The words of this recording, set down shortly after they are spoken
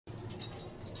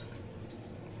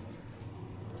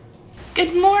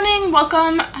Good morning,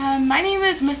 welcome. My name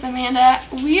is Miss Amanda.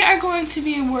 We are going to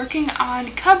be working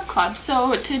on Cub Club.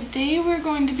 So today we're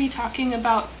going to be talking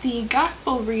about the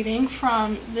gospel reading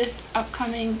from this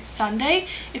upcoming Sunday.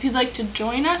 If you'd like to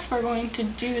join us, we're going to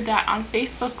do that on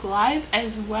Facebook Live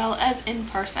as well as in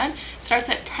person. It starts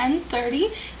at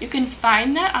 10:30. You can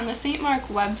find that on the St. Mark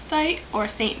website or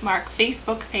St. Mark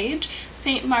Facebook page,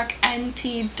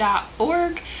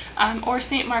 stmarknt.org, or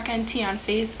St. Mark NT on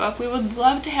Facebook. We would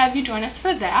love to have you join us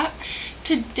for that.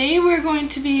 Today we're going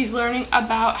to be learning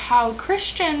about how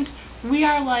Christians, we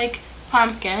are like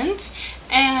pumpkins,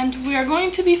 and we are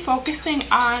going to be focusing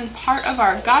on part of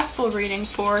our gospel reading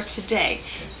for today.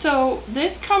 So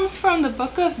this comes from the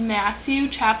book of Matthew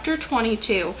chapter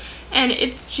 22, and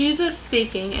it's Jesus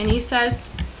speaking, and he said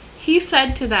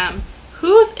to them,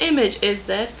 "Whose image is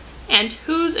this, and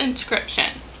whose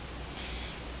inscription?"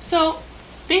 So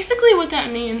basically what that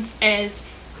means is,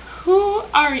 who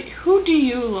do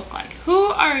you look like?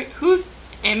 Whose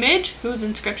image, whose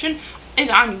inscription is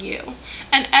on you?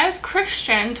 And as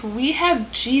Christians, we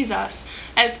have Jesus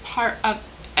as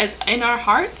in our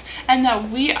hearts, and that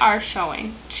we are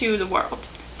showing to the world.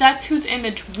 That's whose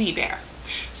image we bear.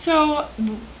 So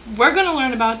we're going to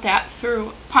learn about that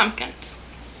through pumpkins.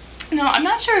 Now, I'm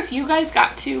not sure if you guys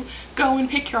got to go and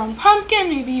pick your own pumpkin.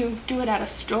 Maybe you do it at a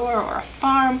store or a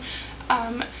farm.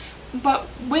 But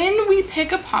when we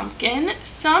pick a pumpkin,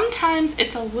 sometimes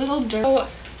it's a little dirty. So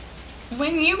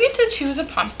when you get to choose a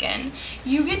pumpkin,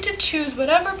 you get to choose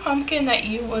whatever pumpkin that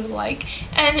you would like.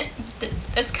 And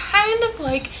it's kind of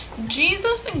like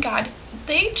Jesus and God,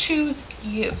 they choose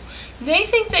you. They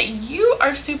think that you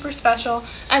are super special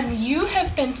and you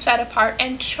have been set apart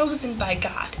and chosen by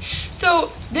God.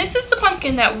 So this is the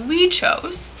pumpkin that we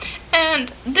chose.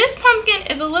 And this pumpkin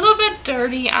is a little bit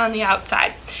dirty on the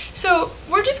outside. So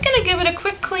we're just going to give it a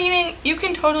quick cleaning. You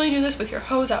can totally do this with your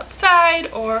hose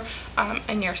outside or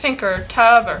in your sink or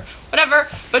tub or whatever.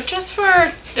 But just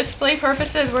for display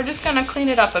purposes, we're just going to clean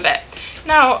it up a bit.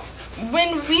 Now,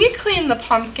 when we clean the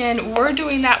pumpkin, we're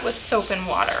doing that with soap and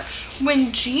water.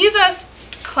 When Jesus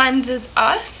cleanses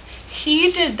us, he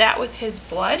did that with his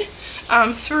blood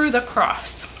through the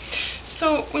cross.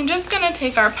 So we're just going to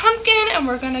take our pumpkin and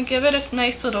we're going to give it a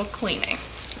nice little cleaning.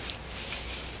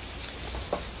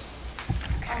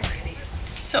 Alrighty.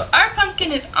 So our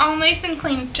pumpkin is all nice and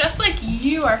clean, just like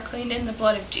you are cleaned in the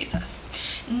blood of Jesus.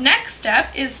 Next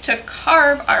step is to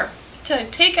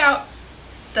take out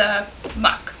the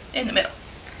muck in the middle.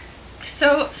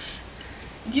 So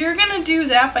you're going to do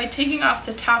that by taking off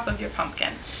the top of your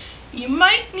pumpkin. You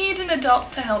might need an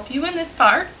adult to help you in this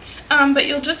part. But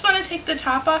you'll just want to take the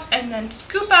top off and then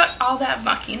scoop out all that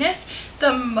muckiness.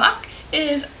 The muck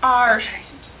is our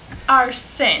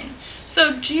sin.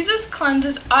 So Jesus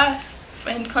cleanses us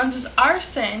and cleanses our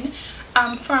sin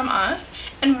from us,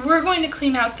 and we're going to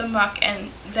clean out the muck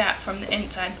and that from the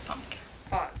inside of the pumpkin.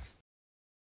 Pause.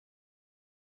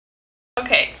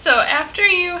 Okay, so after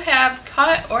you have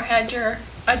cut or had your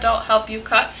adult help you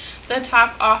cut the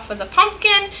top off of the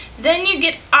pumpkin, then you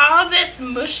get all this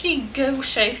mushy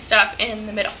gushy stuff in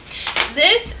the middle.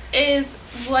 This is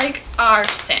like our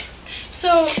sin.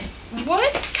 So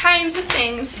what kinds of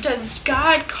things does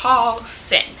God call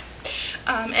sin?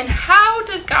 And how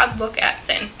does God look at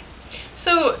sin?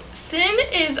 So sin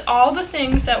is all the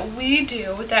things that we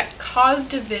do that cause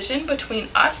division between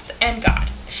us and God.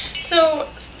 So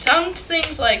some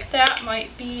things like that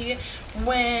might be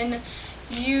when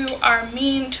you are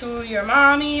mean to your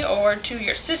mommy or to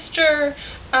your sister,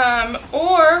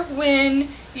 or when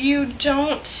you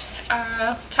don't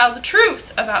tell the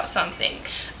truth about something.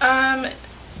 And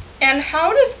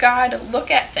how does God look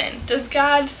at sin? Does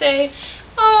God say,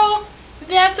 "Oh,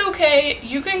 that's okay,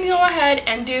 you can go ahead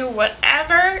and do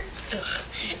whatever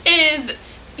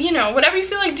whatever you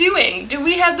feel like doing"? Do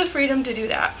we have the freedom to do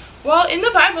that? Well, in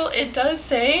the Bible, it does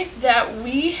say that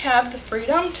we have the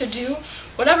freedom to do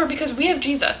whatever because we have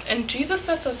Jesus, and Jesus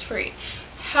sets us free.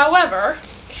 However,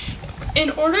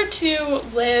 in order to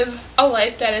live a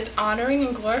life that is honoring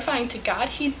and glorifying to God,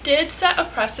 he did set a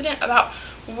precedent about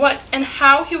what and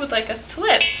how he would like us to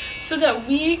live, so that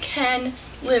we can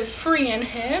live free in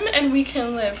him and we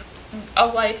can live a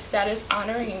life that is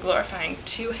honoring and glorifying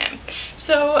to him.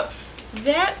 So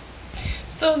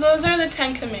those are the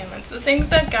 10 Commandments, the things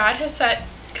that God has set,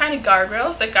 kind of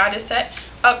guardrails that God has set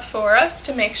up for us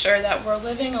to make sure that we're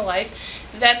living a life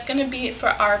that's going to be for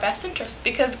our best interest,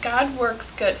 because God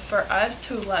works good for us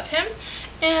who love him,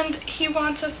 and he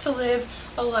wants us to live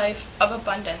a life of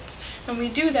abundance. And we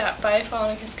do that by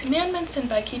following his commandments and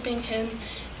by keeping him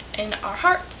in our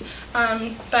hearts,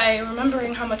 by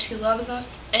remembering how much he loves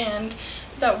us and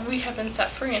that we have been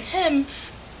set free in him,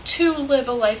 to live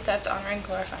a life that's honoring and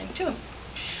glorifying to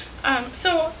Him.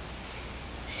 So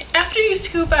after you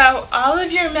scoop out all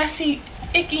of your messy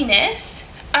ickiness,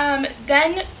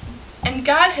 and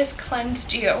God has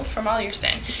cleansed you from all your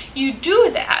sin, you do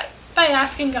that by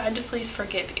asking God to please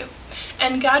forgive you.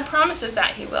 And God promises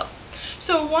that He will.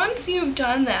 So once you've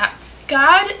done that,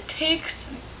 God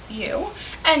takes you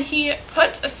and He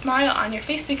puts a smile on your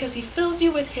face because He fills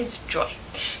you with His joy.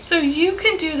 So you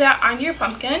can do that on your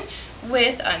pumpkin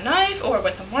with a knife or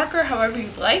with a marker, however you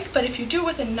like, but if you do it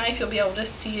with a knife, you'll be able to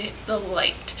see the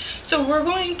light. So we're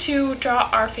going to draw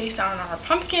our face on our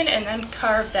pumpkin and then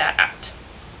carve that out.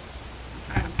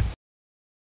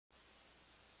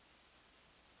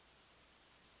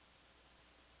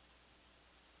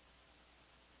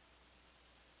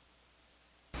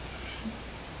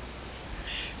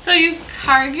 So you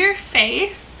carve your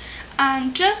face,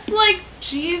 just like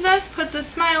Jesus puts a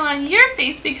smile on your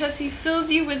face because He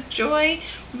fills you with joy,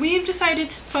 we've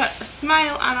decided to put a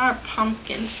smile on our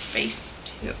pumpkin's face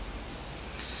too.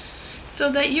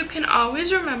 So that you can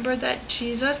always remember that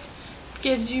Jesus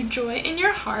gives you joy in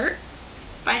your heart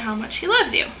by how much He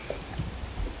loves you.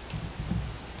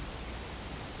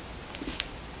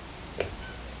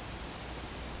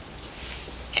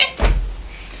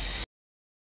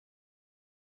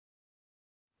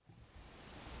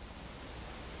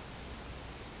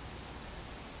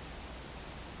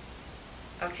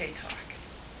 Okay, talk.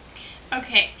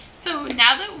 Okay, so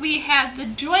now that we have the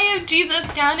joy of Jesus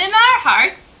down in our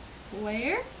hearts,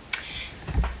 where?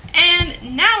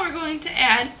 And now we're going to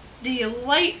add the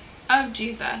light of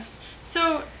Jesus.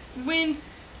 So when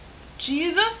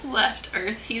Jesus left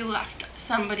earth, He left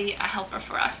somebody, a helper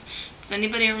for us. Does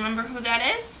anybody remember who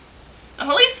that is? The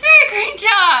Holy Spirit. Great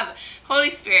job! Holy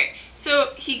Spirit.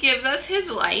 So He gives us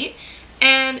His light,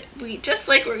 and we're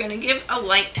going to give a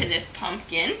light to this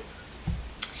pumpkin.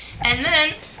 And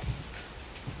then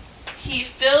He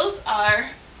fills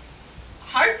our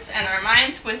hearts and our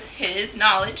minds with His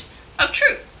knowledge of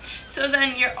truth. So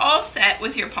then you're all set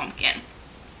with your pumpkin.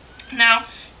 Now,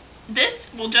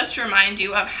 this will just remind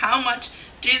you of how much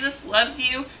Jesus loves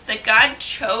you, that God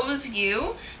chose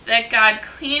you, that God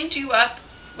cleaned you up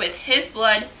with His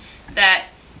blood, that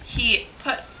He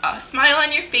put a smile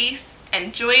on your face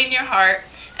and joy in your heart,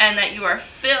 and that you are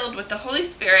filled with the Holy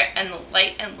Spirit and the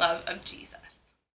light and love of Jesus.